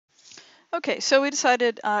Okay, so we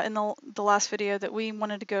decided in the last video that we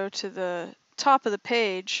wanted to go to the top of the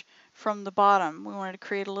page from the bottom. We wanted to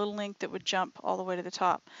create a little link that would jump all the way to the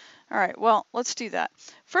top. All right, well, let's do that.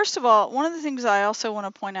 First of all, one of the things I also want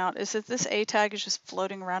to point out is that this A tag is just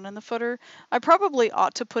floating around in the footer. I probably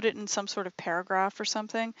ought to put it in some sort of paragraph or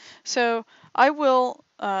something. So I will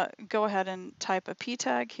go ahead and type a P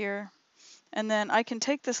tag here, and then I can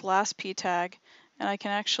take this last P tag and I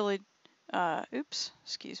can actually,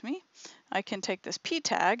 excuse me. I can take this P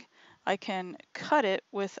tag, I can cut it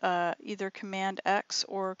with either Command X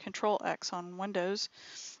or Control X on Windows,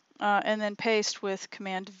 and then paste with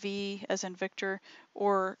Command V as in Victor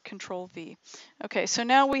or Control V. Okay, so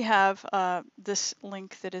now we have this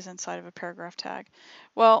link that is inside of a paragraph tag.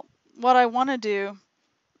 Well, what I want to do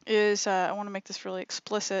is I want to make this really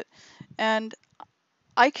explicit, and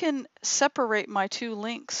I can separate my two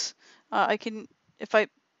links. I can,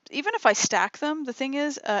 even if I stack them, the thing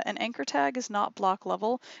is, an anchor tag is not block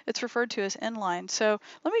level. It's referred to as inline. So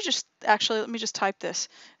let me just type this,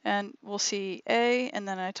 and we'll see A, and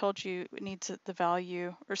then I told you it needs the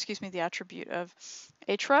value, or excuse me, the attribute of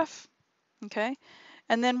href. Okay,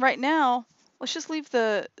 and then right now, let's just leave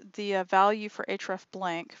the value for href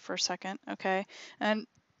blank for a second. Okay, and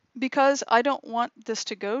because I don't want this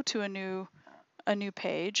to go to a new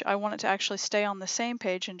page, I want it to actually stay on the same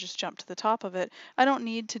page and just jump to the top of it. I don't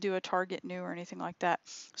need to do a target new or anything like that.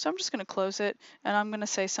 So I'm just going to close it, and I'm going to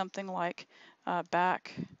say something like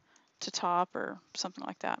back to top or something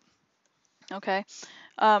like that. Okay,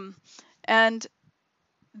 and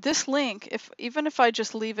this link, even if I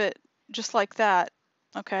just leave it just like that,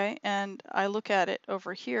 okay, and I look at it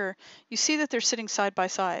over here, you see that they're sitting side by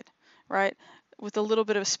side, right, with a little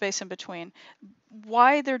bit of space in between.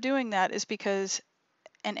 Why they're doing that is because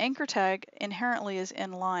an anchor tag inherently is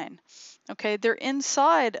inline. Okay, they're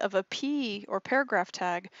inside of a P or paragraph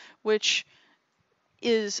tag, which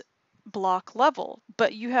is block level,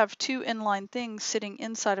 but you have two inline things sitting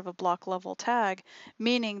inside of a block level tag,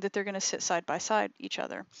 meaning that they're going to sit side by side each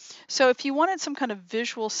other. So if you wanted some kind of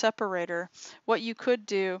visual separator, what you could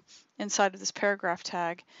do inside of this paragraph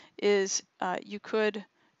tag is you could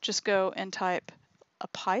just go and type a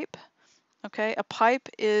pipe. Okay, a pipe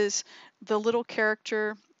is the little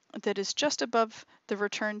character that is just above the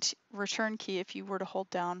return key if you were to hold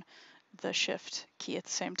down the shift key at the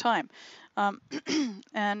same time.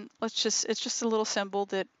 And it's just a little symbol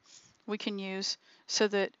that we can use so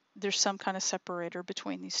that there's some kind of separator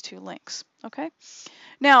between these two links. Okay,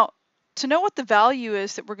 now to know what the value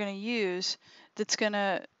is that we're going to use that's going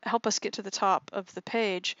to help us get to the top of the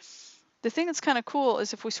page, the thing that's kind of cool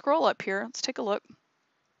is if we scroll up here, let's take a look.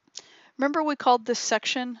 Remember we called this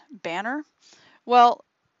section banner? Well,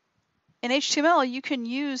 in HTML, you can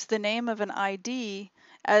use the name of an ID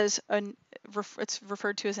as it's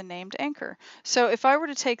referred to as a named anchor. So if I were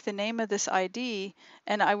to take the name of this ID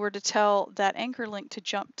and I were to tell that anchor link to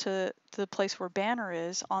jump to the place where banner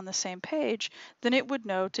is on the same page, then it would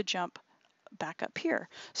know to jump back up here.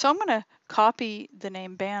 So I'm going to copy the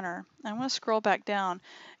name banner. I'm going to scroll back down,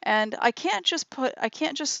 and I can't just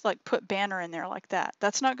like put banner in there like that.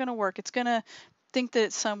 That's not going to work. It's going to think that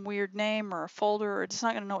it's some weird name or a folder, or it's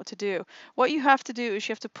not going to know what to do. What you have to do is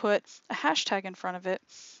you have to put a hashtag in front of it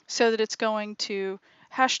so that it's going to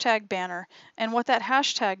hashtag banner. And what that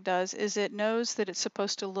hashtag does is it knows that it's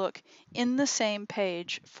supposed to look in the same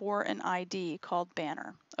page for an ID called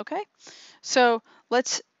banner. Okay, so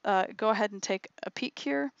let's go ahead and take a peek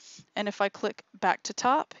here. And if I click back to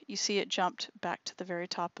top, you see it jumped back to the very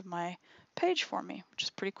top of my page for me, which is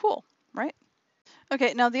pretty cool, right?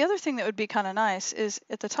 Okay, now the other thing that would be kind of nice is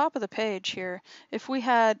at the top of the page here, if we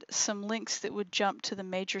had some links that would jump to the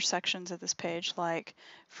major sections of this page, like,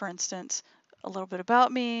 for instance, a little bit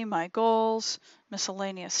about me, my goals,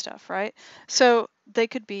 miscellaneous stuff, right? So they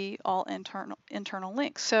could be all internal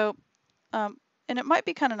links. So, and it might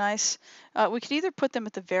be kind of nice, we could either put them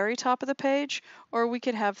at the very top of the page, or we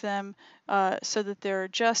could have them so that they're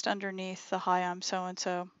just underneath the hi, I'm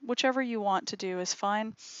so-and-so. Whichever you want to do is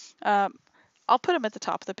fine. I'll put them at the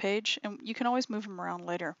top of the page, and you can always move them around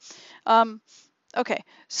later. Okay,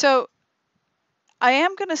 so I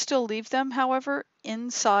am going to still leave them, however,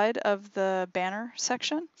 inside of the banner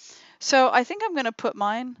section. So I think I'm going to put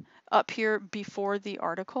mine up here before the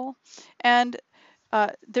article. And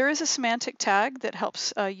there is a semantic tag that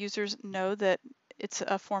helps users know that it's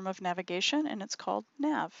a form of navigation, and it's called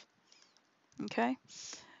nav. Okay,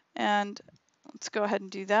 and let's go ahead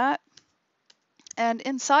and do that. And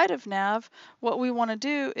inside of nav, what we want to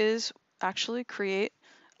do is actually create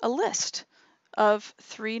a list of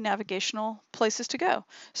 3 navigational places to go.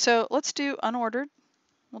 So let's do unordered.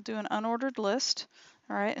 We'll do an unordered list.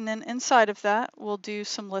 All right, and then inside of that, we'll do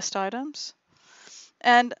some list items.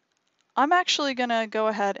 And I'm actually going to go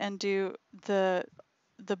ahead and do the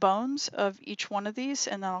bones of each one of these,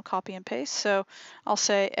 and then I'll copy and paste. So I'll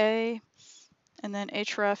say A, and then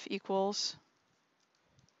href equals,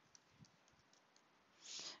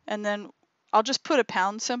 and then I'll just put a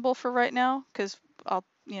pound symbol for right now, because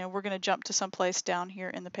we're going to jump to someplace down here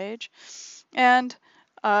in the page. And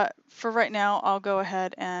for right now, I'll go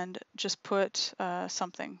ahead and just put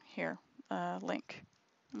something here, link.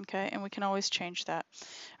 Okay, and we can always change that.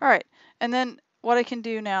 All right, and then what I can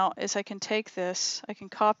do now is I can take this, I can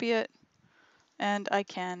copy it, and I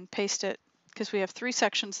can paste it, because we have 3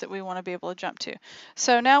 sections that we want to be able to jump to.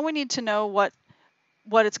 So now we need to know what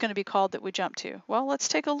it's going to be called that we jump to. Well, let's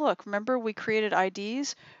take a look. Remember, we created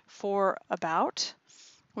IDs for about,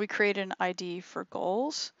 we created an ID for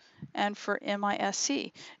goals, and for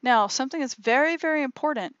MISC. Now, something that's very, very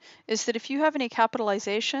important is that if you have any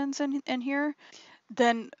capitalizations in here,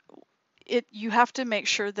 then you have to make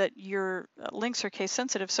sure that your links are case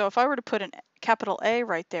sensitive. So if I were to put an capital A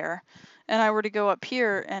right there, and I were to go up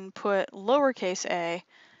here and put lowercase a,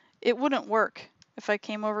 it wouldn't work. If I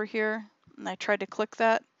came over here and I tried to click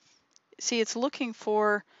that, see, it's looking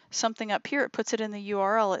for something up here. It puts it in the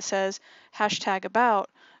URL. It says #about,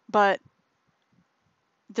 but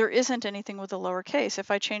there isn't anything with a lowercase. If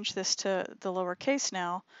I change this to the lowercase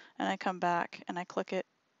now, and I come back and I click it,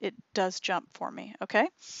 it does jump for me, okay?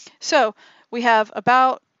 So we have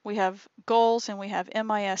about, we have goals, and we have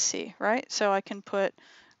MISC, right? So I can put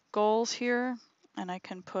goals here, and I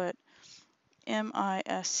can put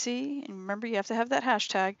MISC, and remember, you have to have that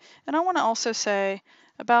hashtag. And I want to also say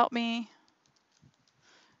about me,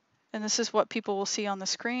 and this is what people will see on the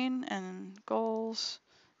screen, and goals,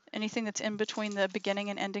 anything that's in between the beginning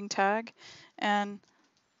and ending tag, and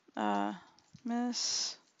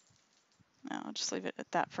miss, no, I'll just leave it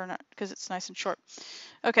at that for now because it's nice and short.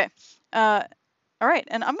 Okay, all right,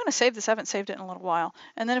 and I'm going to save this. I haven't saved it in a little while.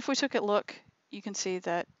 And then if we took a look, you can see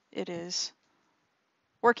that it is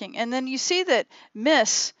working. And then you see that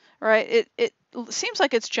miss, right, it seems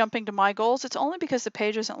like it's jumping to my goals. It's only because the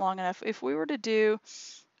page isn't long enough. If we were to do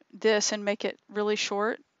this and make it really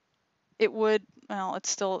short, it would, well,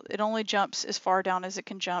 it only jumps as far down as it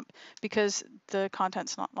can jump because the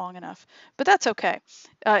content's not long enough. But that's okay.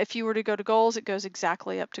 If you were to go to goals, it goes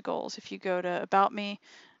exactly up to goals. If you go to about me,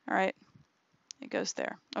 all right, it goes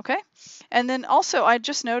there, okay? And then also, I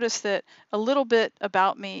just noticed that a little bit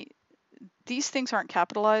about me, these things aren't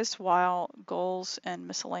capitalized while goals and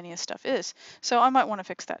miscellaneous stuff is. So I might want to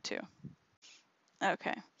fix that too.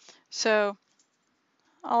 Okay, so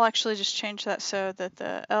I'll actually just change that so that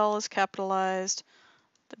the L is capitalized,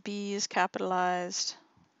 the B is capitalized,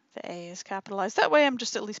 the A is capitalized. That way I'm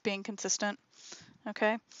just at least being consistent,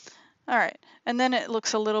 okay? All right, and then it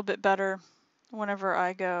looks a little bit better whenever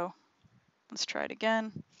I go, let's try it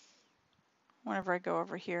again. Whenever I go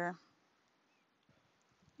over here,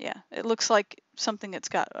 yeah, it looks like something that's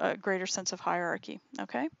got a greater sense of hierarchy,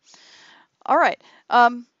 okay? All right,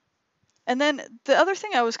 and then the other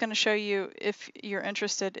thing I was going to show you, if you're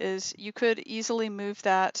interested, is you could easily move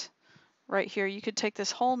that right here. You could take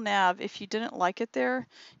this whole nav. If you didn't like it there,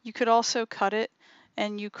 you could also cut it,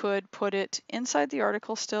 and you could put it inside the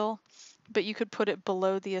article still, but you could put it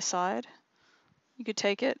below the aside. You could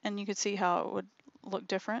take it and you could see how it would look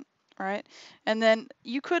different, right? And then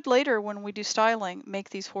you could later, when we do styling, make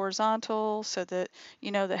these horizontal so that,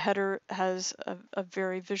 you know, the header has a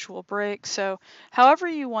very visual break. So however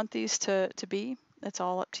you want these to be, it's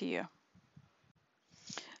all up to you.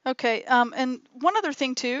 Okay, and one other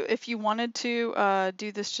thing too, if you wanted to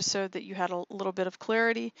do this just so that you had a little bit of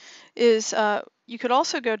clarity, is you could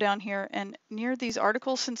also go down here and near these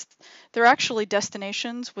articles, since they're actually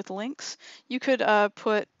destinations with links, you could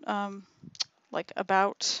put like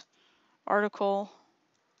about article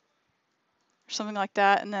or something like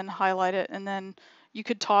that, and then highlight it, and then you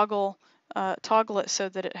could toggle it so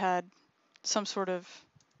that it had some sort of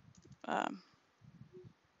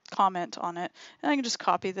comment on it. And I can just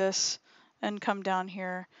copy this and come down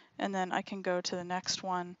here, and then I can go to the next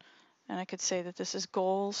one, and I could say that this is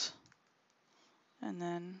goals, and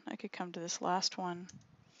then I could come to this last one,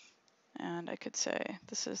 and I could say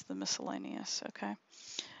this is the miscellaneous, okay?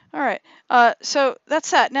 All right, so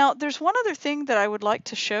that's that. Now, there's one other thing that I would like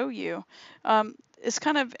to show you. It's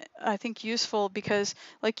kind of, I think, useful because,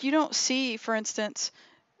 like, you don't see, for instance,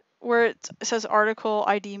 where it says article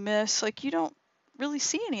ID miss, like, you don't really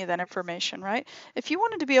see any of that information, right? If you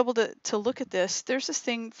wanted to be able to look at this, there's this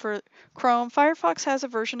thing for Chrome. Firefox has a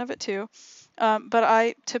version of it too. but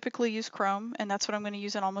I typically use Chrome, and that's what I'm going to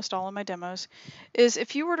use in almost all of my demos, is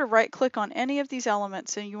if you were to right click on any of these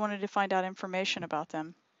elements and you wanted to find out information about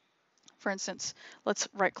them. For instance, let's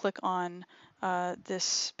right click on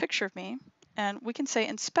this picture of me, and we can say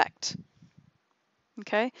inspect.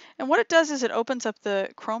 Okay, and what it does is it opens up the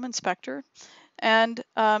Chrome inspector, and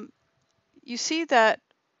you see that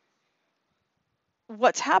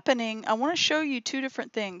what's happening, I want to show you two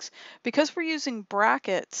different things. Because we're using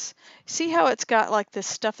brackets, see how it's got like this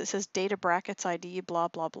stuff that says data brackets ID, blah,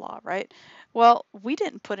 blah, blah, right? Well, we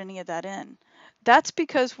didn't put any of that in. That's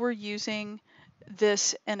because we're using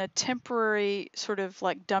this in a temporary sort of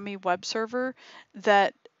like dummy web server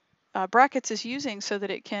that Brackets is using so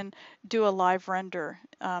that it can do a live render.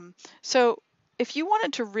 So if you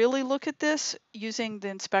wanted to really look at this using the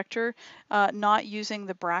inspector, not using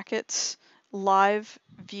the brackets live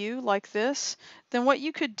view like this, then what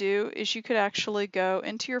you could do is you could actually go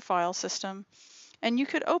into your file system and you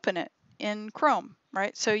could open it in Chrome,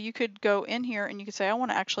 right? So you could go in here and you could say, I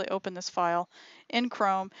want to actually open this file in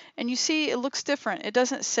Chrome, and you see it looks different. It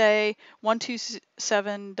doesn't say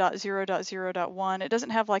 127.0.0.1. It doesn't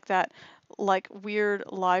have like that like weird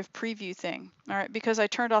live preview thing, all right? Because I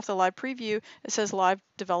turned off the live preview, it says live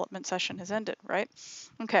development session has ended, right?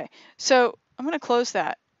 Okay, so I'm going to close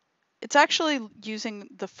that. It's actually using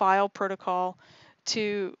the file protocol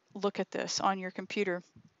to look at this on your computer.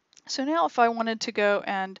 So now if I wanted to go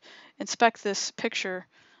and inspect this picture,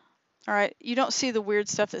 all right, you don't see the weird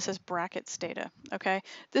stuff that says brackets data, okay?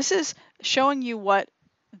 This is showing you what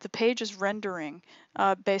the page is rendering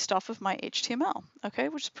based off of my HTML, okay,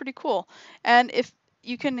 which is pretty cool. And if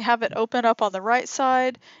you can have it open up on the right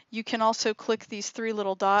side, you can also click these three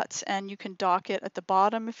little dots and you can dock it at the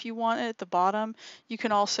bottom if you want it at the bottom. You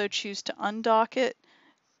can also choose to undock it,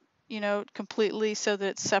 you know, completely so that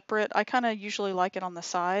it's separate. I kind of usually like it on the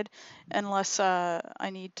side unless I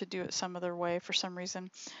need to do it some other way for some reason.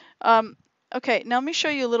 Okay, now let me show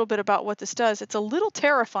you a little bit about what this does. It's a little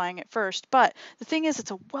terrifying at first, but the thing is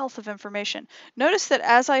it's a wealth of information. Notice that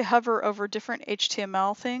as I hover over different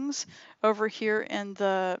HTML things over here in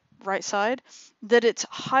the right side, that it's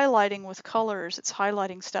highlighting with colors, it's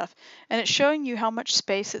highlighting stuff, and it's showing you how much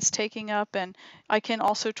space it's taking up, and I can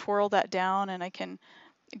also twirl that down and I can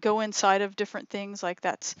go inside of different things, like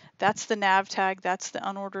that's the nav tag, that's the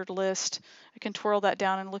unordered list. I can twirl that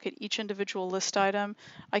down and look at each individual list item.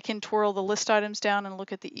 I can twirl the list items down and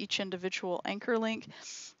look at each individual anchor link.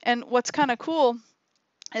 And what's kind of cool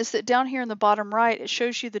is that down here in the bottom right, it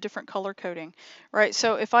shows you the different color coding, right?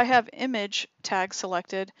 So if I have image tag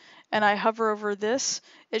selected and I hover over this,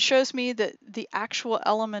 it shows me that the actual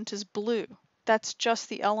element is blue. That's just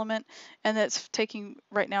the element, and that's taking,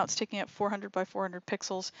 right now it's taking up 400 by 400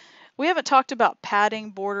 pixels. We haven't talked about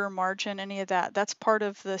padding, border, margin, any of that. That's part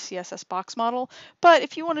of the CSS box model. But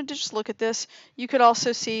if you wanted to just look at this, you could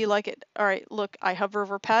also see like it, all right, look, I hover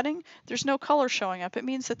over padding, there's no color showing up. It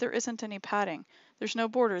means that there isn't any padding. There's no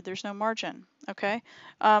border, there's no margin, okay?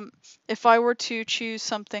 If I were to choose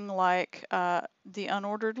something like the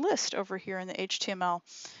unordered list over here in the HTML,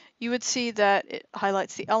 you would see that it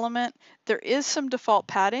highlights the element. There is some default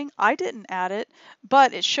padding. I didn't add it,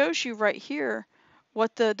 but it shows you right here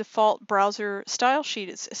what the default browser style sheet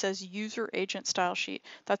is. It says user agent style sheet.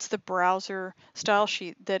 That's the browser style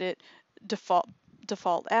sheet that it default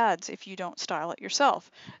adds if you don't style it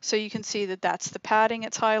yourself. So you can see that that's the padding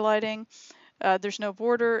it's highlighting. There's no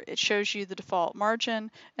border. It shows you the default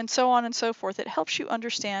margin and so on and so forth. It helps you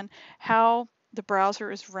understand how the browser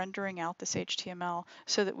is rendering out this HTML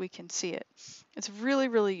so that we can see it. It's really,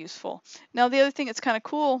 really useful. Now, the other thing that's kind of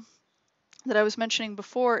cool that I was mentioning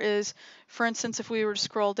before is, for instance, if we were to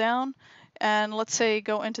scroll down and let's say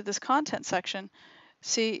go into this content section,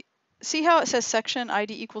 see how it says section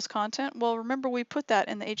ID equals content? Well, remember we put that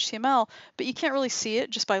in the HTML, but you can't really see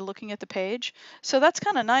it just by looking at the page. So that's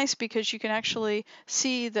kind of nice because you can actually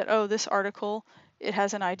see that, oh, this article, it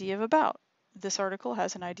has an ID of about. This article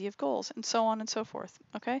has an ID of goals, and so on and so forth,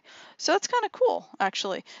 okay? So that's kind of cool,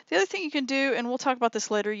 actually. The other thing you can do, and we'll talk about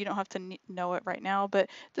this later, you don't have to know it right now, but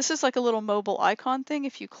this is like a little mobile icon thing.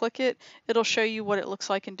 If you click it, it'll show you what it looks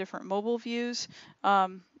like in different mobile views.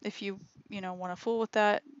 If you want to fool with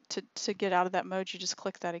that, to get out of that mode, you just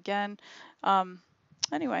click that again.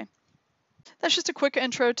 Anyway. That's just a quick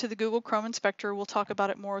intro to the Google Chrome Inspector. We'll talk about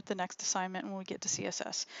it more with the next assignment when we get to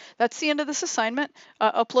CSS. That's the end of this assignment.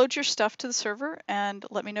 Upload your stuff to the server and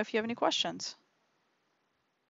let me know if you have any questions.